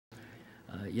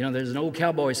You know, there's an old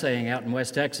cowboy saying out in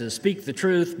West Texas, speak the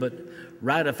truth, but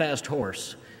ride a fast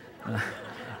horse.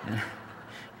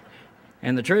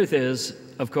 And the truth is,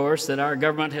 of course, that our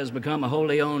government has become a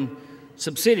wholly owned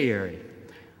subsidiary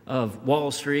of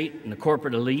Wall Street and the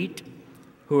corporate elite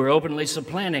who are openly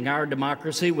supplanting our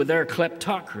democracy with their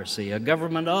kleptocracy, a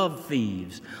government of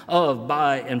thieves, of,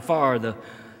 by, and for the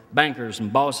bankers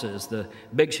and bosses, the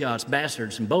big shots,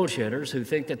 bastards, and bullshitters who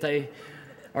think that they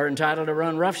are entitled to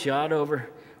run roughshod over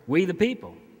we the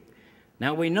people.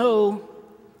 Now, we know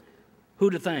who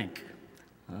to thank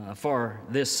for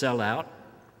this sellout,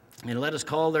 and let us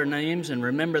call their names and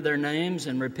remember their names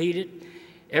and repeat it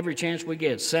every chance we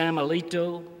get. Sam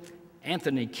Alito,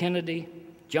 Anthony Kennedy,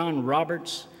 John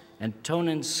Roberts,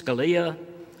 Antonin Scalia,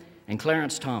 and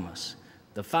Clarence Thomas,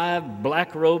 the 5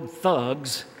 black-robed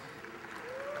thugs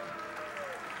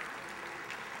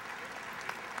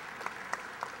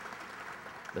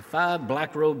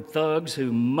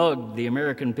who mugged the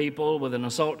American people with an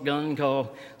assault gun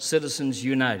called Citizens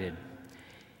United.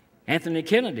 Anthony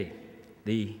Kennedy,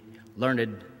 the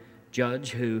learned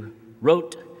judge who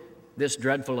wrote this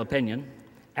dreadful opinion,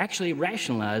 actually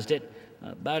rationalized it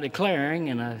by declaring,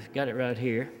 and I've got it right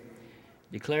here,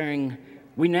 declaring,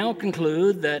 we now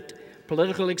conclude that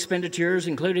political expenditures,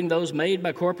 including those made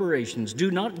by corporations,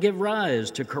 do not give rise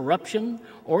to corruption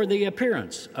or the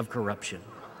appearance of corruption.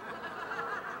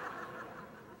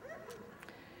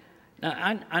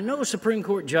 Now, I know Supreme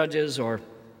Court judges are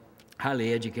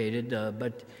highly educated,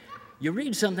 but you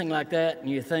read something like that and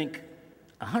you think,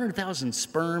 100,000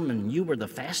 sperm and you were the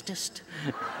fastest?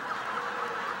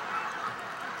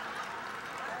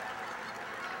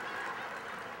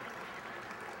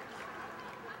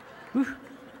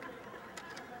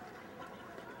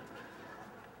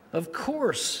 Of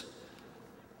course,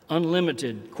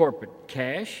 unlimited corporate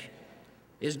cash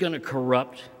is going to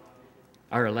corrupt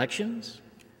our elections.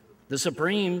 The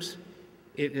Supremes,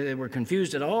 if they were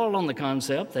confused at all on the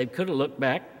concept, they could have looked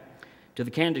back to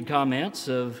the candid comments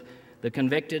of the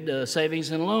convicted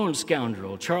savings and loan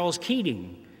scoundrel, Charles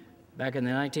Keating, back in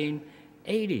the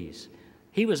 1980s.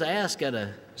 He was asked at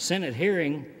a Senate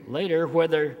hearing later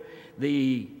whether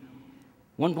the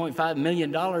 $1.5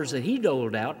 million that he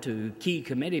doled out to key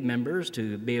committee members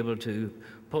to be able to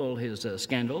pull his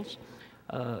scandals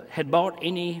had bought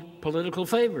any political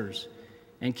favors.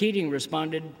 And Keating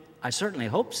responded, I certainly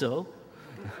hope so.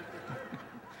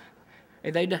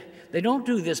 They don't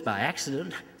do this by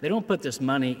accident. They don't put this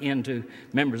money into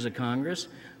members of Congress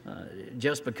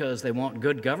just because they want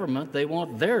good government. They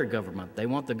want their government. They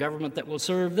want the government that will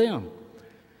serve them.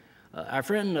 Our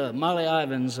friend Molly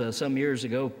Ivins some years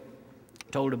ago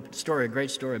told a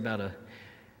great story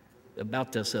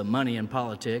about this money in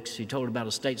politics. She told about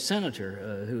a state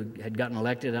senator who had gotten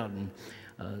elected out in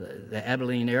the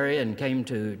Abilene area and came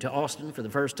to Austin for the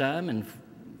first time. And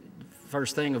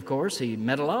first thing, of course, he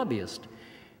met a lobbyist.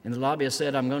 And the lobbyist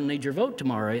said, I'm going to need your vote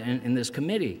tomorrow in this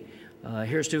committee.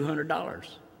 Here's $200.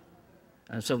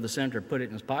 And so the senator put it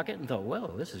in his pocket and thought, well,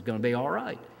 this is going to be all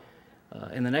right.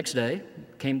 And the next day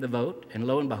came the vote, and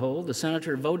lo and behold, the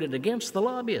senator voted against the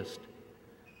lobbyist.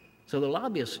 So the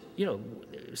lobbyist,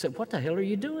 said, what the hell are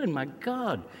you doing? My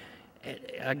God,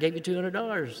 I gave you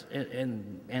 $200.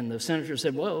 And the senator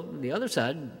said, well, the other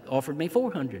side offered me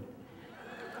 $400.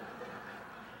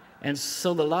 And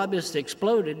so the lobbyist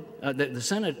exploded,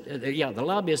 the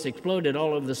lobbyist exploded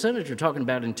all over the senator, talking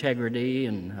about integrity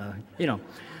and,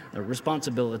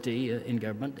 responsibility in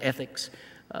government, ethics.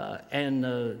 And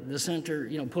the senator,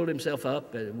 pulled himself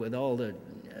up with all the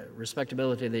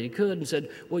respectability that he could and said,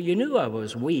 well, you knew I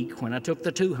was weak when I took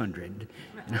the 200.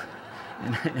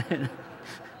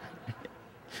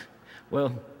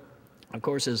 Well, of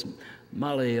course, as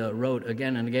Molly wrote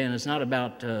again and again, it's not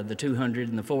about the 200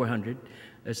 and the 400.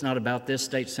 It's not about this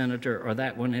state senator or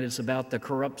that one. It's about the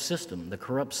corrupt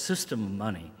system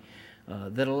money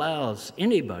that allows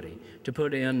anybody to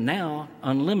put in now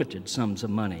unlimited sums of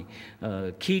money.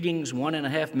 Keating's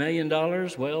 $1.5 million,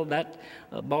 well, that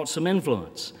bought some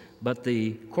influence. But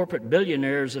the corporate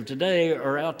billionaires of today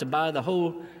are out to buy the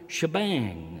whole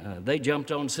shebang. They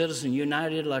jumped on Citizens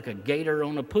United like a gator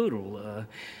on a poodle.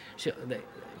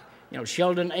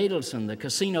 Sheldon Adelson, the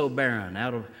casino baron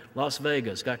out of Las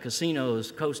Vegas, got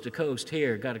casinos coast to coast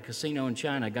here, got a casino in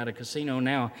China, got a casino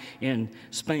now in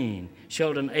Spain.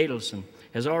 Sheldon Adelson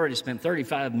has already spent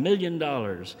 $35 million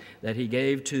that he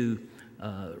gave to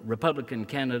Republican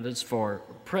candidates for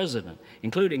president,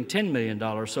 including $10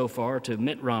 million so far to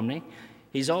Mitt Romney.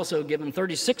 He's also given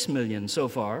 $36 million so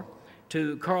far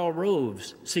to Karl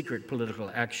Rove's secret political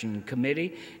action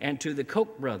committee, and to the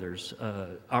Koch brothers'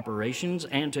 operations,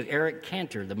 and to Eric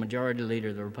Cantor, the majority leader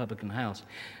of the Republican House,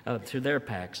 through their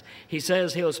PACs. He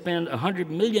says he'll spend $100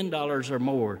 million or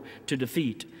more to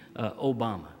defeat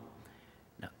Obama.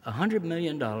 Now, $100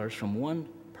 million from one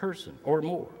person or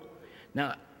more.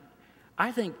 Now,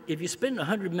 I think if you spend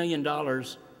 $100 million,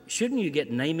 shouldn't you get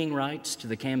naming rights to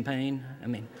the campaign? I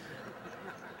mean,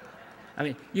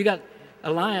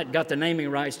 Alliant got the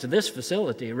naming rights to this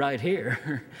facility right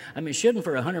here. I mean, shouldn't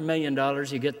for $100 million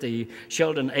you get the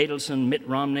Sheldon Adelson, Mitt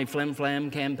Romney Flim Flam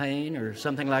campaign or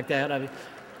something like that? I mean,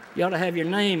 you ought to have your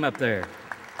name up there.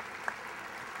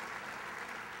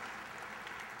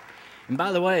 And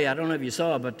by the way, I don't know if you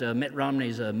saw, but Mitt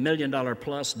Romney's $1 million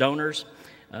plus donors,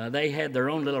 they had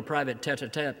their own little private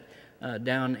tete-a-tete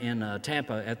down in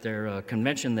Tampa at their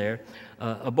convention there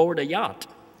aboard a yacht.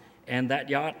 And that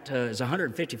yacht is a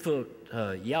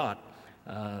 150-foot yacht,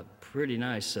 pretty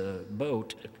nice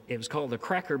boat. It was called the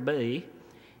Cracker Bay.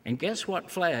 And guess what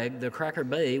flag the Cracker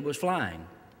Bay was flying?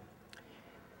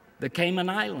 The Cayman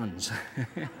Islands.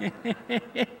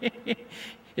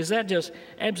 Is that just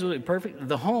absolutely perfect?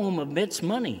 The home of Mitt's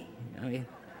money. I mean,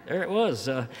 there it was.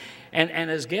 And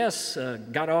as guests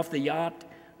got off the yacht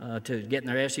to get in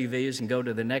their SUVs and go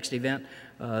to the next event,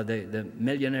 the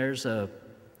millionaires,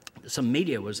 some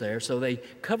media was there, so they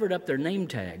covered up their name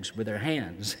tags with their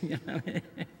hands,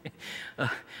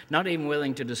 not even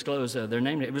willing to disclose their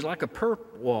name. It was like a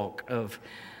perp walk of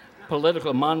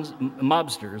political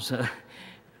mobsters.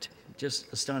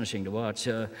 Just astonishing to watch.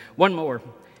 One more.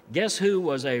 Guess who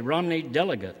was a Romney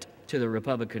delegate to the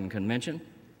Republican convention?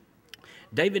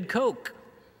 David Koch.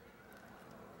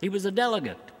 He was a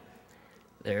delegate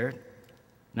there.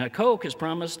 Now, Koch has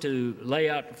promised to lay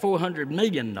out $400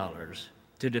 million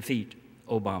to defeat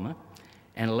Obama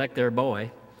and elect their boy,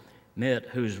 Mitt,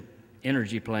 whose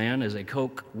energy plan is a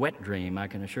Koch wet dream, I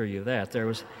can assure you of that.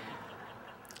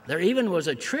 There even was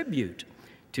a tribute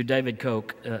to David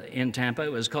Koch in Tampa.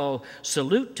 It was called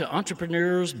Salute to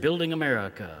Entrepreneurs Building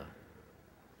America.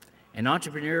 An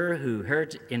entrepreneur who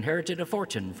inherited a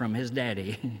fortune from his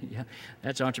daddy. Yeah,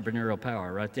 that's entrepreneurial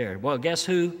power right there. Well, guess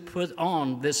who put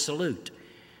on this salute?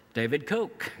 David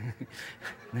Koch.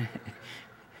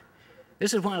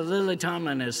 This is why Lily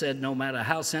Tomlin has said no matter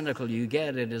how cynical you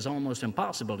get, it is almost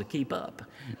impossible to keep up.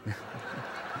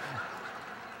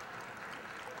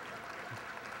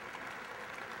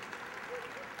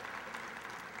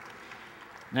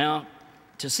 Now,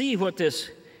 to see what this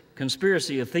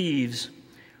conspiracy of thieves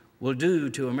will do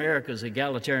to America's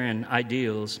egalitarian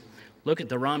ideals, look at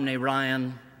the Ryan-Romney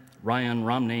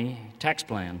tax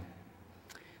plan,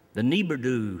 the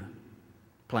Nibiru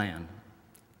plan.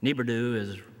 Nibiru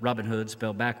is Robin Hood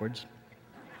spelled backwards.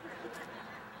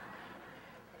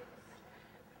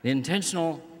 The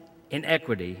intentional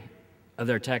inequity of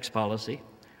their tax policy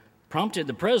prompted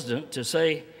the president to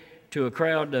say to a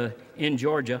crowd in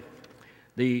Georgia,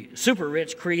 the super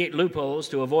rich create loopholes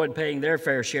to avoid paying their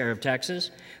fair share of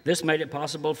taxes. This made it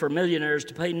possible for millionaires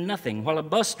to pay nothing, while a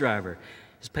bus driver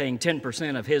is paying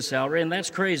 10% of his salary, and that's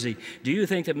crazy. Do you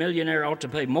think the millionaire ought to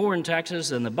pay more in taxes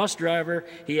than the bus driver?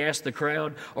 He asked the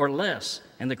crowd, or less,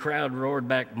 and the crowd roared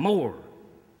back, more.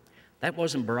 That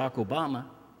wasn't Barack Obama.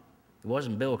 It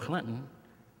wasn't Bill Clinton.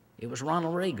 It was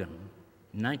Ronald Reagan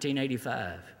in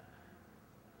 1985.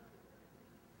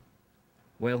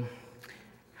 Well,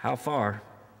 how far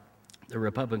the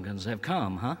Republicans have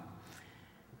come, huh?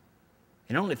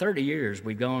 In only 30 years,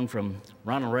 we've gone from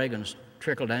Ronald Reagan's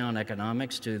trickle-down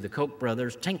economics to the Koch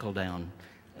brothers' tinkle-down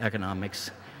economics.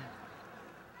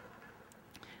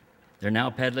 They're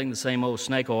now peddling the same old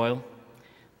snake oil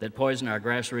that poisoned our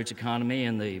grassroots economy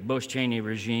in the Bush-Cheney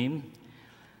regime.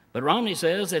 But Romney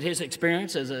says that his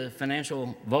experience as a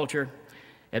financial vulture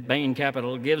at Bain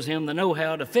Capital gives him the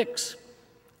know-how to fix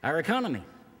our economy.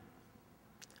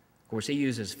 Of course, he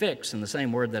uses fix in the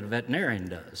same word that a veterinarian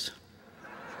does.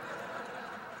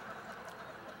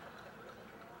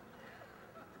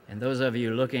 And those of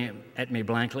you looking at me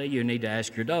blankly, you need to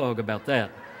ask your dog about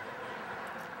that.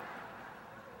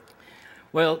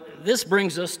 Well, this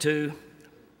brings us to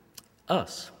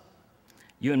us,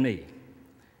 you and me.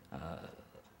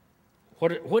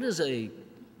 What is a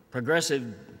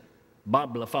progressive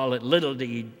Bob La Follette little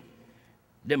d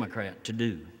Democrat to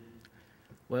do?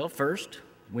 Well, first,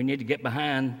 we need to get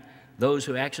behind those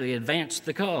who actually advance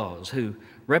the cause, who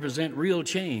represent real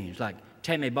change, like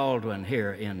Tammy Baldwin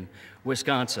here in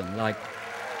Wisconsin, like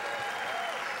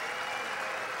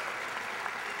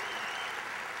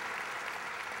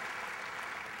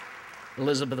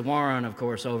Elizabeth Warren, of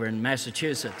course, over in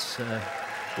Massachusetts.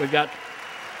 We've got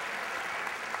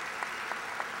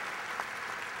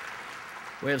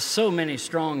We have so many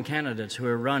strong candidates who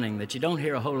are running that you don't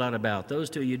hear a whole lot about. Those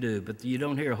two you do, but you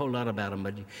don't hear a whole lot about them.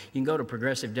 But you can go to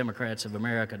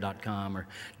progressivedemocratsofamerica.com or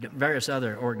various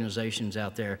other organizations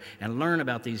out there and learn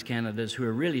about these candidates who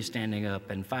are really standing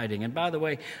up and fighting. And by the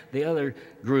way, the other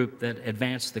group that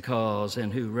advance the cause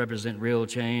and who represent real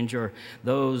change are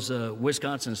those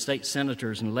Wisconsin state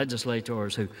senators and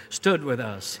legislators who stood with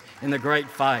us in the great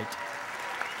fight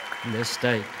in this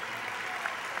state.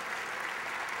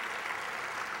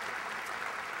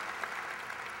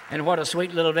 And what a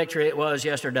sweet little victory it was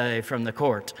yesterday from the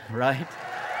court, right?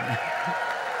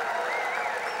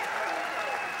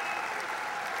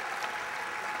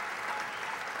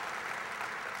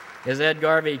 As Ed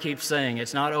Garvey keeps saying,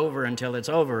 it's not over until it's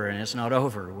over, and it's not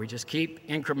over. We just keep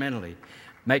incrementally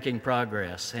making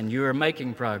progress, and you are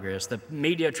making progress. The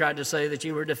media tried to say that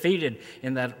you were defeated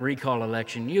in that recall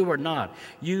election. You were not.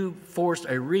 You forced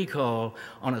a recall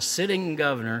on a sitting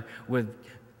governor with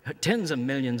tens of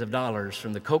millions of dollars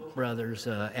from the Koch brothers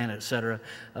and et cetera,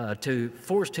 to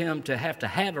forced him to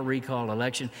have a recall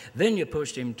election. Then you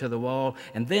pushed him to the wall,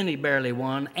 and then he barely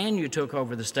won, and you took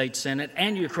over the state Senate,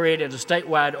 and you created a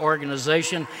statewide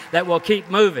organization that will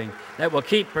keep moving, that will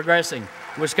keep progressing.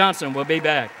 Wisconsin will be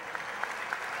back.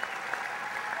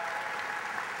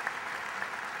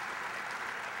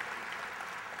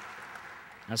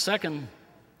 Now, second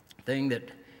thing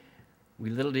that we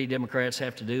little d Democrats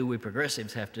have to do, we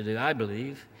progressives have to do, I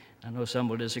believe. I know some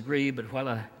will disagree, but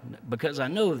because I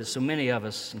know that so many of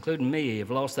us, including me, have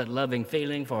lost that loving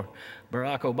feeling for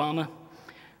Barack Obama,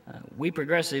 we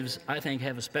progressives, I think,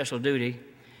 have a special duty,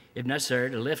 if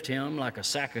necessary, to lift him like a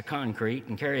sack of concrete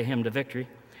and carry him to victory.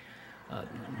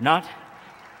 Not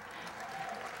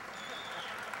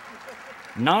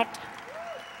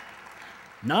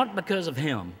because of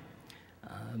him,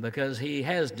 because he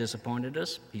has disappointed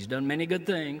us. He's done many good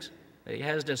things. He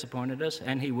has disappointed us,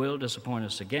 and he will disappoint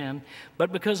us again,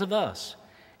 but because of us,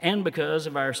 and because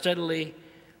of our steadily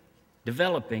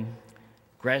developing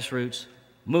grassroots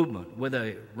movement. With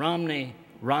a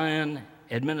Romney-Ryan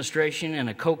administration and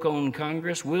a Koch-owned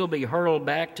Congress, we'll be hurled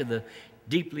back to the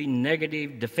deeply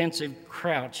negative, defensive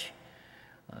crouch,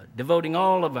 devoting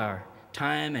all of our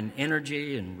time and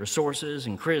energy and resources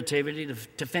and creativity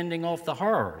to fending off the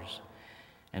horrors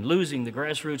and losing the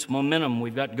grassroots momentum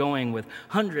we've got going with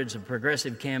hundreds of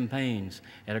progressive campaigns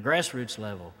at a grassroots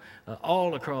level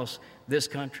all across this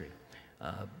country.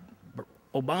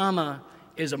 Obama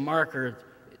is a marker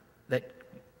that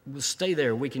will stay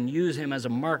there. We can use him as a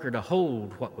marker to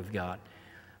hold what we've got.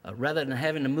 Rather than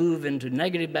having to move into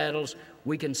negative battles,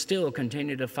 we can still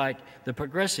continue to fight the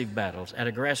progressive battles at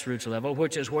a grassroots level,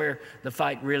 which is where the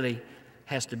fight really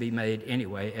has to be made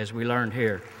anyway, as we learned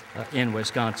here in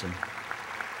Wisconsin.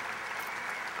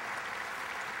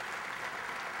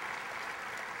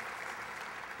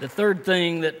 The third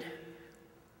thing that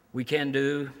we can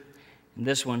do, and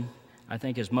this one I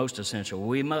think is most essential,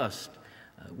 we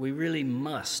really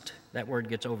must, that word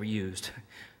gets overused,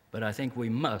 but I think we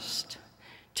must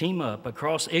team up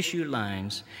across issue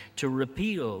lines to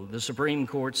repeal the Supreme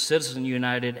Court's Citizens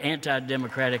United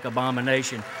anti-democratic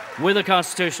abomination with a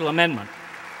constitutional amendment.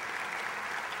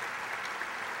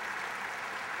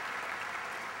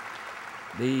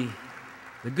 The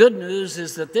good news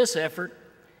is that this effort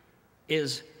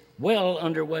is well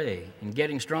underway and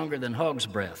getting stronger than hog's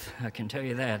breath, I can tell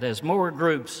you that. As more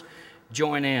groups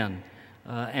join in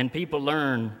and people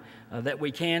learn that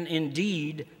we can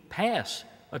indeed pass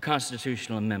a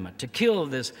constitutional amendment to kill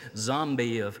this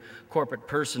zombie of corporate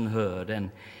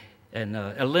personhood and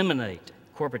eliminate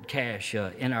corporate cash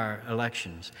in our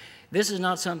elections. This is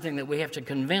not something that we have to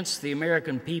convince the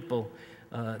American people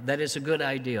that it's a good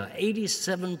idea.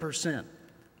 87%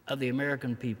 of the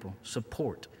American people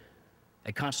support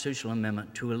a constitutional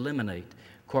amendment to eliminate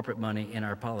corporate money in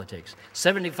our politics.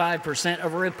 75%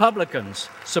 of Republicans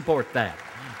support that.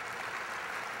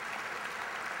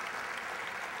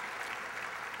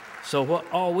 So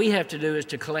all we have to do is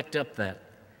to collect up that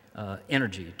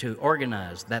energy, to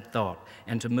organize that thought,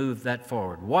 and to move that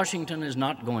forward. Washington is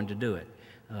not going to do it.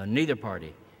 Neither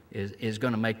party is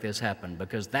going to make this happen,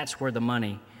 because that's where the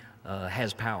money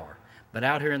has power. But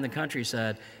out here in the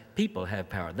countryside, people have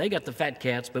power. They got the fat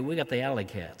cats, but we got the alley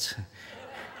cats.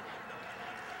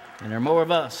 And there are more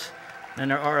of us than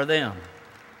there are of them.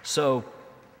 So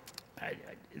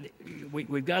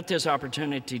we've got this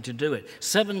opportunity to do it.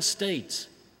 Seven states,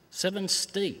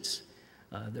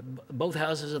 both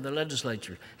houses of the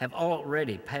legislature have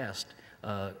already passed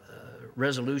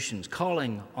resolutions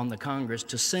calling on the Congress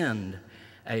to send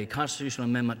a constitutional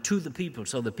amendment to the people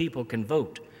so the people can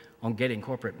vote on getting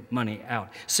corporate money out.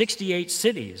 68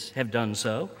 cities have done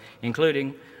so,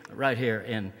 including right here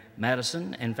in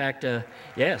Madison. In fact,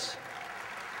 yes,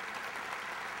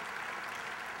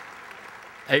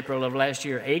 April of last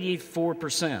year,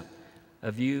 84%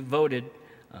 of you voted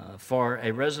for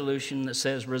a resolution that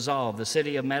says, resolve, the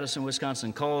city of Madison,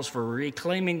 Wisconsin calls for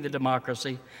reclaiming the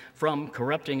democracy from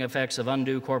corrupting effects of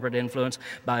undue corporate influence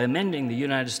by amending the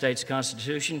United States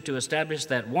Constitution to establish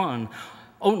that, one,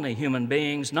 only human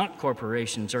beings, not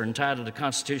corporations, are entitled to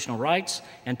constitutional rights,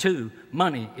 and two,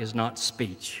 money is not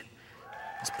speech.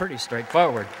 It's pretty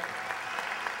straightforward.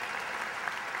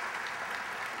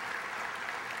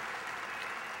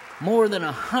 More than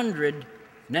 100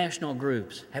 national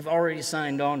groups have already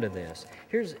signed on to this.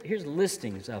 Here's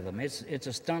listings of them. It's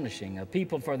astonishing.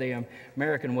 People for the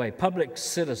American Way, Public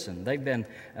Citizen, they've been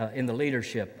in the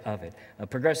leadership of it.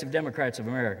 Progressive Democrats of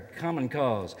America, Common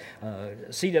Cause,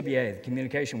 CWA, the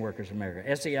Communication Workers of America,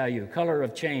 SEIU, Color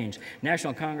of Change,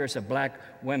 National Congress of Black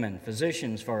Women,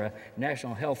 Physicians for a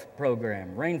National Health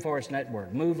Program, Rainforest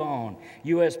Network, Move On,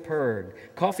 U.S. PIRG,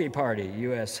 Coffee Party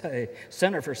USA,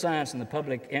 Center for Science and the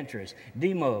Public Interest,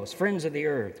 Demos, Friends of the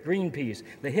Earth, Greenpeace,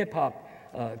 the Hip Hop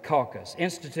Caucus,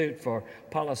 Institute for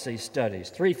Policy Studies,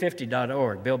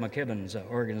 350.org, Bill McKibben's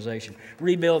organization,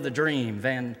 Rebuild the Dream,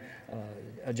 Van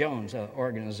Jones'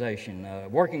 organization,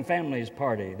 Working Families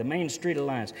Party, the Main Street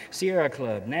Alliance, Sierra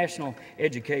Club, National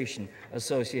Education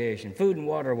Association, Food and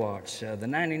Water Watch, the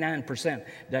 99%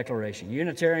 Declaration,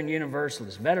 Unitarian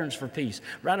Universalists, Veterans for Peace,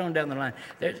 right on down the line.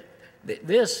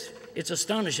 It's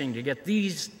astonishing to get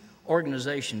these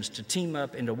organizations to team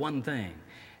up into one thing.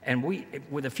 And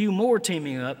with a few more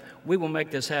teaming up, we will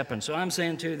make this happen. So I'm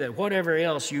saying, too, that whatever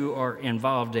else you are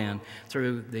involved in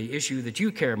through the issue that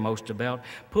you care most about,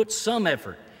 put some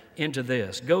effort into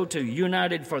this. Go to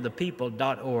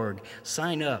unitedforthepeople.org,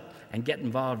 sign up, and get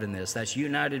involved in this. That's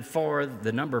United for,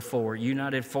 the number 4,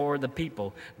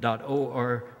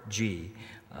 unitedforthepeople.org.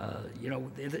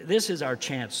 This is our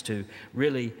chance to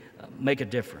really make a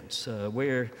difference.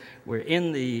 We're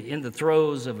in the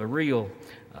throes of a real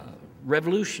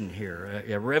revolution here,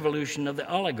 a revolution of the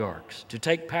oligarchs to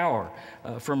take power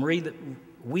from we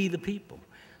the people.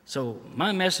 So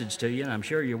my message to you, and I'm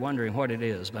sure you're wondering what it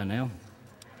is by now,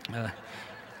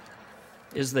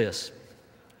 is this.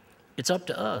 It's up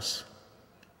to us.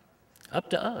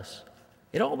 Up to us.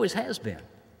 It always has been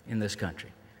in this country.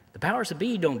 The powers that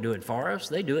be don't do it for us,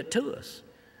 they do it to us.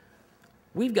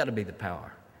 We've got to be the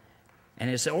power. And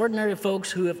it's the ordinary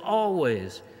folks who have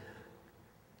always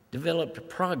developed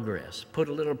progress, put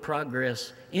a little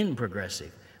progress in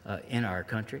progressive in our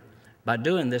country by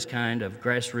doing this kind of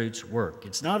grassroots work.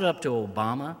 It's not up to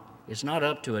Obama. It's not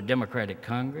up to a Democratic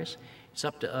Congress. It's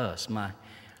up to us. My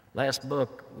last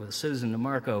book with Susan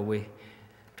DeMarco, we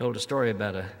told a story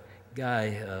about a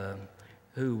guy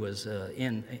who was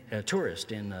a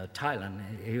tourist in Thailand.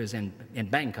 He was in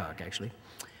Bangkok, actually.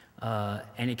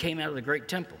 And he came out of the Great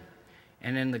Temple.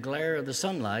 And in the glare of the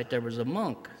sunlight, there was a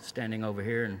monk standing over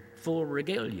here in full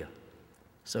regalia.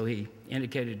 So he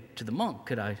indicated to the monk,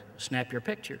 could I snap your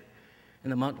picture?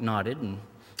 And the monk nodded and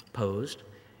posed.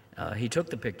 He took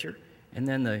the picture, and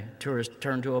then the tourist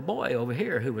turned to a boy over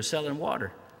here who was selling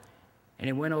water. And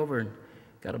he went over and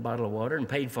got a bottle of water and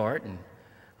paid for it and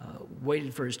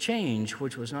waited for his change,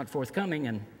 which was not forthcoming.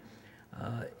 And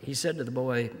he said to the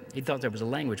boy, he thought there was a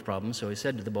language problem, so he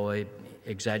said to the boy,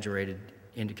 exaggerated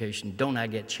indication, don't I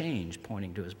get change,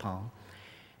 pointing to his palm.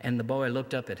 And the boy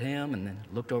looked up at him and then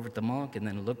looked over at the monk and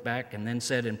then looked back and then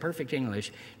said in perfect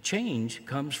English, change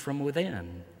comes from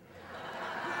within.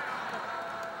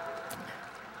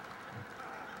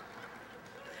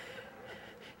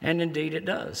 And indeed it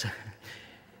does.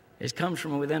 It comes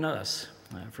from within us,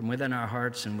 from within our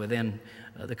hearts and within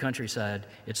the countryside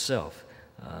itself.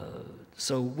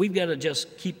 So we've got to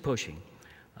just keep pushing.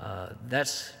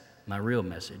 That's my real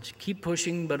message. Keep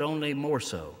pushing, but only more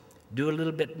so. Do a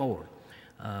little bit more,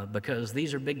 because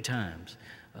these are big times.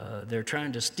 They're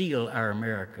trying to steal our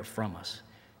America from us.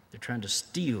 They're trying to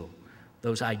steal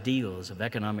those ideals of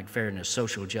economic fairness,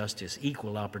 social justice,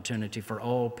 equal opportunity for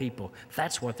all people.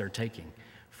 That's what they're taking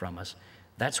from us.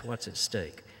 That's what's at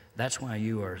stake. That's why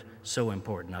you are so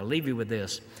important. I'll leave you with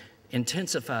this.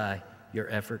 Intensify your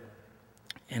effort.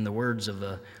 In the words of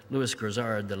Louis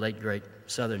Grizzard, the late great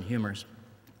Southern humorist,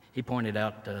 he pointed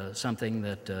out something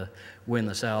that we in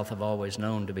the South have always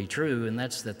known to be true, and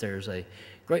that's that there's a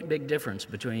great big difference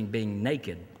between being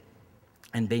naked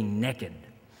and being naked.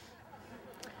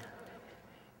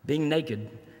 Being naked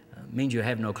means you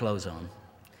have no clothes on,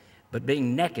 but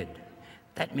being naked,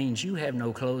 that means you have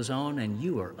no clothes on and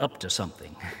you are up to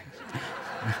something.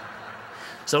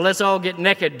 So let's all get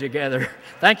naked together.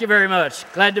 Thank you very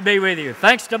much. Glad to be with you.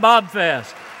 Thanks to Bob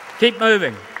Fest. Keep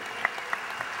moving.